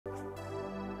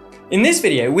In this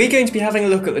video, we're going to be having a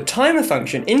look at the timer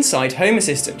function inside Home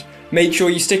Assistant. Make sure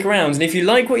you stick around, and if you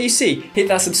like what you see, hit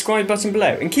that subscribe button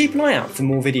below and keep an eye out for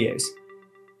more videos.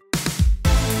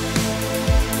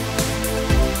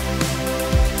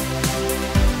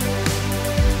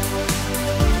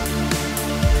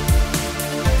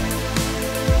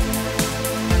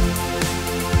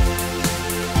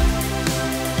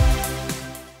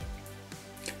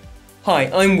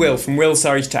 Hi, I'm Will from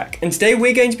Surridge Tech, and today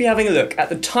we're going to be having a look at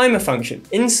the timer function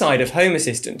inside of Home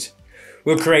Assistant.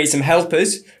 We'll create some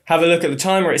helpers, have a look at the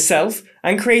timer itself,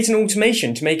 and create an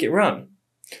automation to make it run.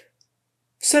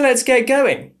 So let's get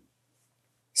going.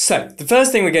 So, the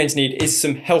first thing we're going to need is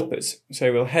some helpers.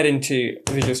 So we'll head into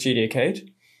Visual Studio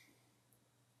Code.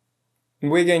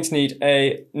 And we're going to need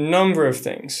a number of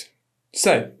things.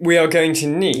 So, we are going to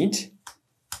need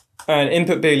an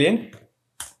input boolean.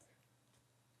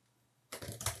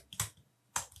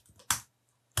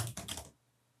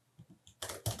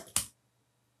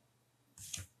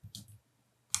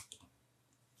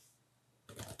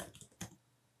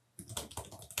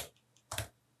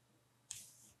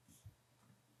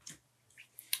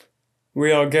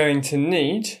 We are going to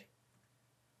need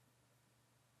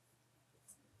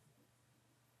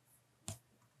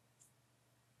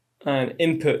an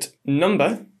input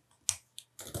number,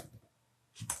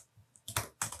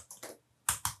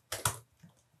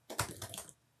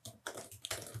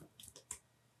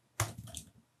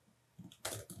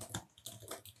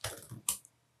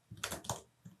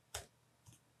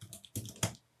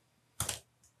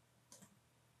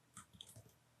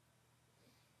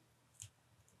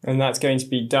 and that's going to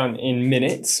be done in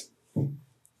minutes.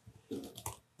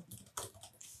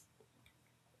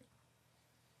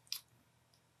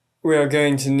 We are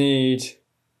going to need,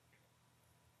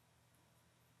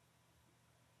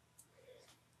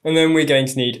 and then we're going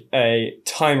to need a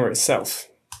timer itself.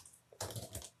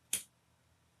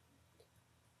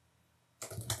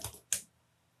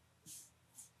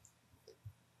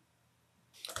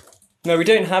 Now we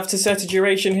don't have to set a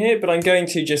duration here, but I'm going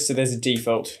to just so there's a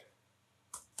default.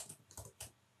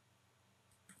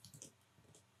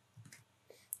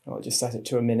 I'll just set it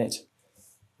to a minute.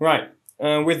 Right,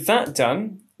 with that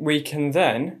done, we can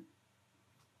then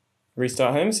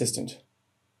restart Home Assistant.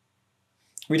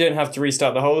 We don't have to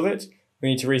restart the whole of it. We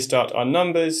need to restart our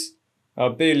numbers,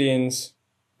 our booleans,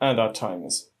 and our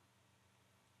timers.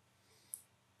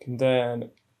 We can then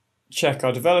check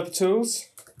our developer tools.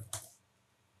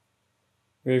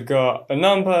 We've got a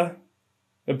number,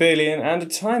 a boolean, and a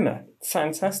timer.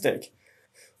 Fantastic.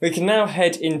 We can now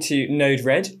head into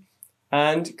Node-RED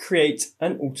and create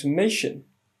an automation.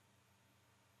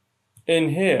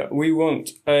 In here, we want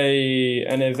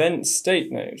an event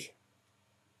state node.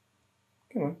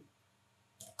 Come on.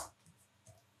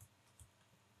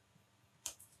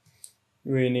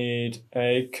 We need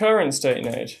a current state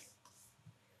node.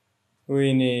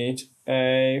 We need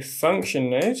a function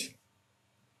node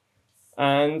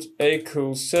and a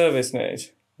call service node.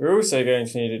 We're also going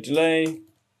to need a delay.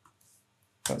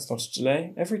 That's not a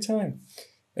delay every time.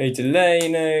 A delay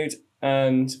node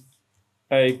and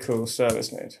a call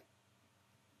service node.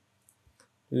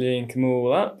 Link them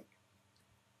all up.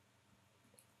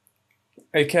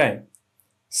 Okay,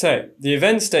 so the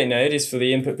event state node is for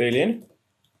the input boolean.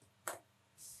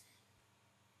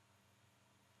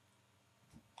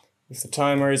 If the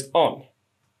timer is on,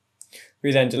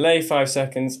 we then delay 5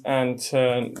 seconds and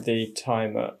turn the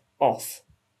timer off.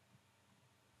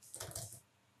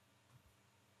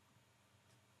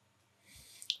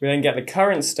 We then get the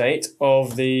current state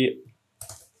of the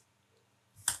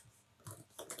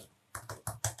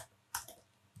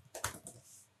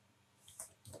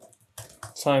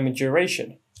timer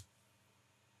duration.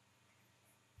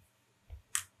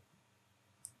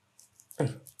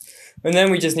 And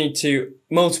then we just need to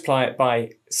multiply it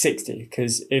by 60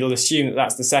 because it'll assume that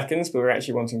that's the seconds, but we're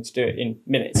actually wanting to do it in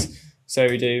minutes. So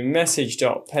we do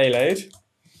message.payload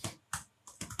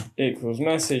equals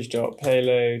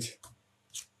message.payload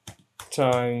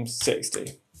times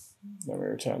 60. Then we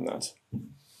return that.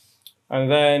 And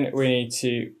then we need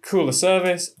to call the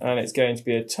service, and it's going to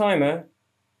be a timer,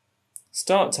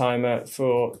 start timer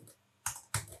for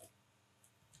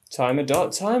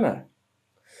timer.timer.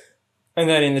 And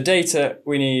then in the data,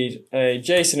 we need a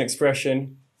JSON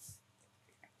expression,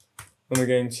 and we're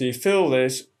going to fill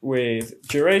this with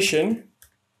duration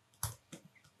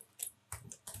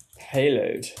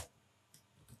payload.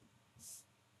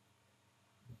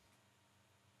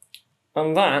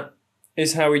 And that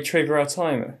is how we trigger our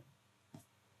timer.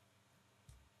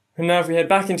 And now if we head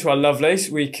back into our Lovelace,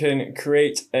 we can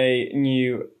create a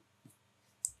new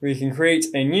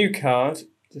card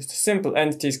just a simple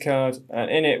entities card, and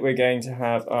in it we're going to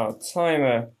have our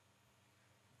timer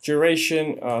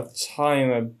duration, our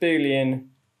timer boolean,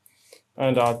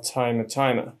 and our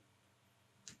timer.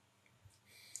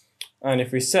 And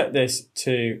if we set this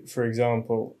to, for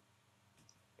example,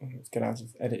 let's get out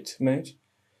of edit mode.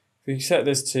 If we set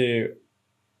this to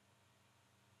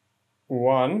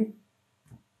 1,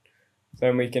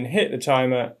 then we can hit the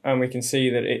timer and we can see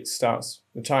that it starts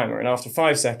the timer. And after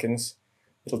 5 seconds,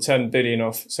 it'll turn boolean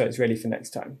off so it's ready for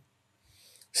next time.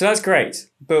 So that's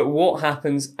great, but what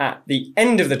happens at the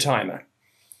end of the timer?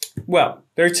 Well,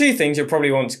 there are 2 things you're probably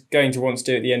going to want to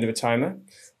do at the end of a timer.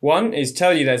 One is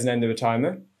tell you there's an end of a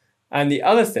timer, and the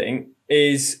other thing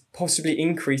is possibly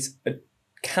increase a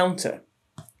counter.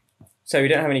 So we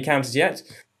don't have any counters yet.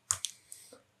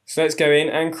 So let's go in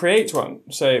and create one.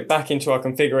 So back into our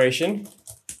configuration,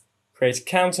 create a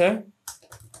counter,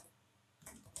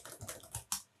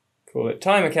 call it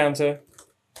timer counter,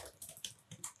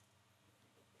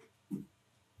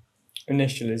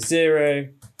 initial is 0,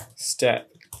 step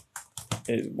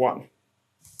is 1.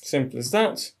 Simple as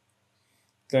that.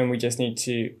 Then we just need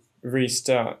to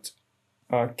restart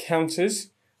our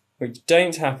counters, which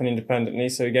don't happen independently,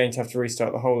 so we're going to have to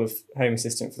restart the whole of Home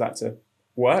Assistant for that to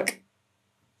work.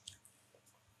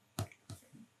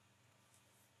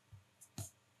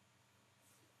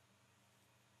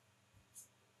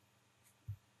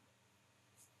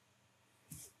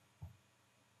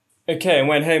 Okay, and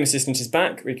when Home Assistant is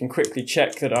back, we can quickly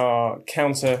check that our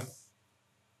counter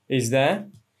is there,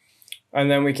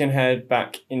 and then we can head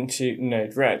back into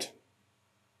Node-RED.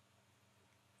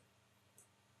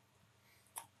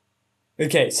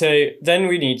 Okay, so then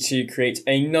we need to create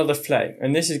another flow,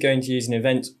 and this is going to use an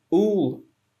event all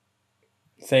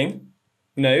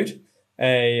node,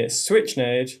 a switch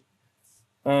node,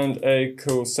 and a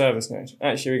call service node.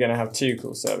 Actually, we're going to have 2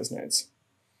 call service nodes.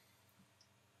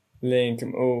 Link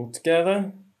them all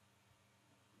together.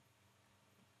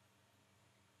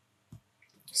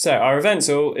 So our events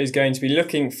all is going to be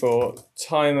looking for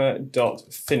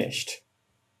timer.finished.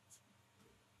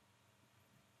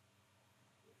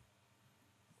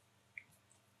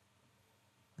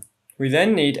 We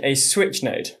then need a switch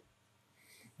node.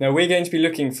 Now we're going to be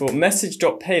looking for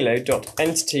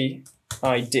message.payload.entity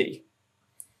ID.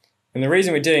 And the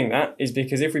reason we're doing that is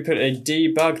because if we put a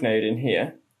debug node in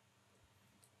here,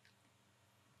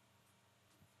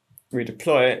 we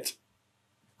deploy it,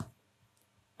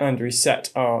 and we set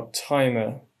our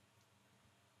timer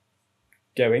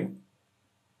going.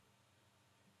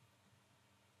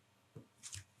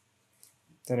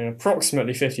 Then in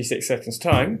approximately 56 seconds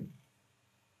time,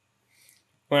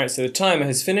 right, so the timer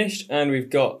has finished and we've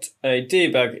got a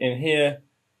debug in here,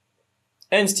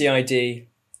 entity ID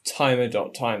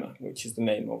timer.timer, which is the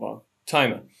name of our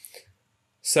timer.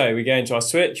 So we go into our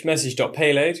switch,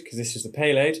 message.payload, because this is the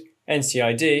payload, entity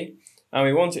ID, and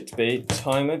we want it to be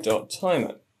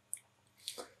timer.timer.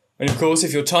 And of course,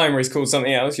 if your timer is called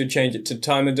something else, you'd change it to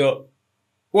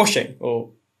timer.washing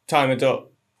or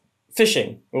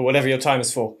timer.fishing or whatever your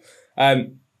timer's for.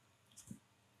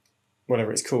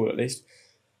 Whatever it's called, at least.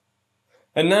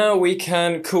 And now we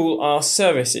can call our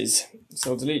services.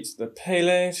 So I'll delete the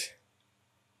payload.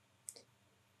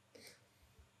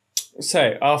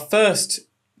 So our first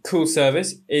call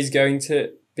service is going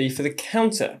to be for the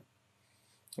counter.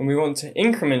 And we want to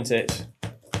increment it.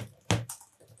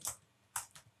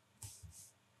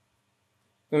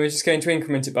 And we're just going to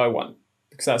increment it by 1,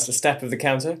 because that's the step of the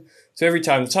counter. So every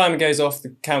time the timer goes off,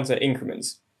 the counter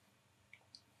increments.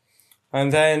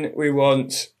 And then we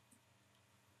want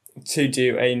to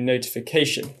do a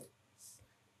notification.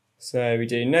 So we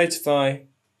do notify.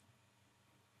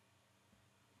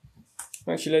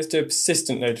 Actually, let's do a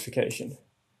persistent notification.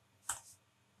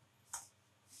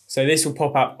 So this will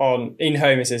pop up in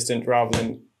Home Assistant rather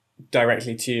than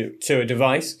directly to a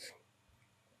device.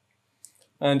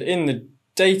 And in the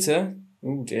data,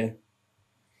 oh dear.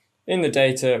 In the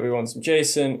data, we want some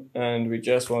JSON, and we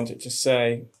just want it to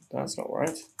say, that's not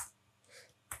right.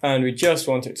 And we just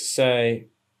want it to say,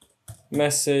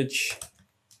 message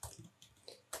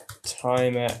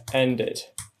timer ended.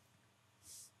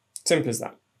 Simple as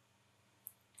that.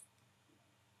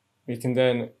 We can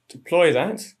then deploy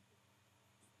that.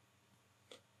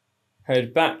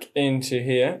 Head back into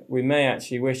here. We may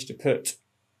actually wish to put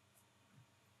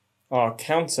our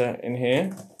counter in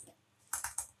here.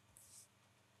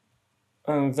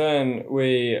 And then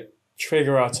we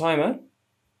trigger our timer.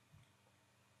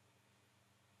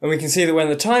 And we can see that when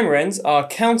the timer ends, our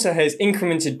counter has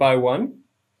incremented by 1.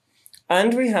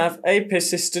 And we have a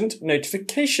persistent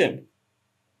notification.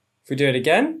 If we do it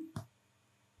again,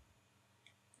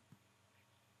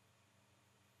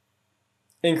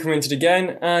 incremented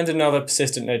again, and another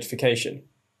persistent notification.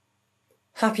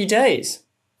 Happy days.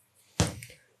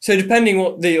 So depending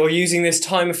what you're using this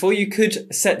timer for, you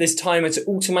could set this timer to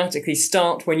automatically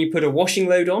start when you put a washing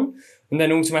load on, and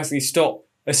then automatically stop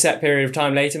a set period of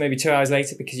time later, maybe 2 hours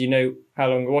later, because you know how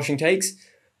long the washing takes.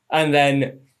 And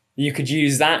then you could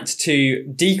use that to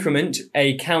decrement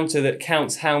a counter that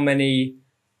counts how many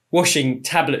washing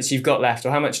tablets you've got left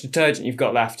or how much detergent you've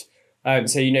got left,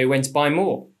 so you know when to buy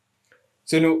more.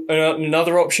 So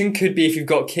another option could be if you've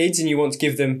got kids and you want to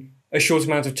give them a short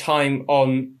amount of time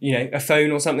on, a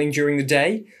phone or something during the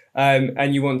day,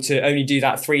 and you want to only do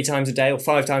that 3 times a day or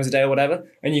 5 times a day or whatever,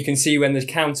 and you can see when the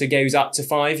counter goes up to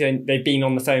 5 and they've been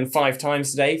on the phone 5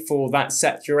 times today for that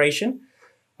set duration.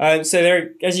 So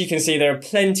as you can see, there are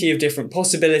plenty of different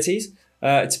possibilities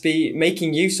to be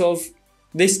making use of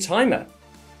this timer.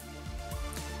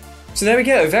 So there we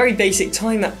go, a very basic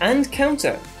timer and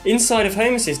counter inside of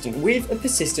Home Assistant with a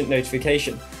persistent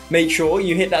notification. Make sure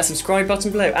you hit that subscribe button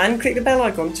below and click the bell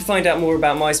icon to find out more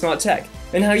about My Smart Tech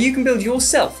and how you can build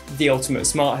yourself the ultimate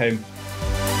smart home.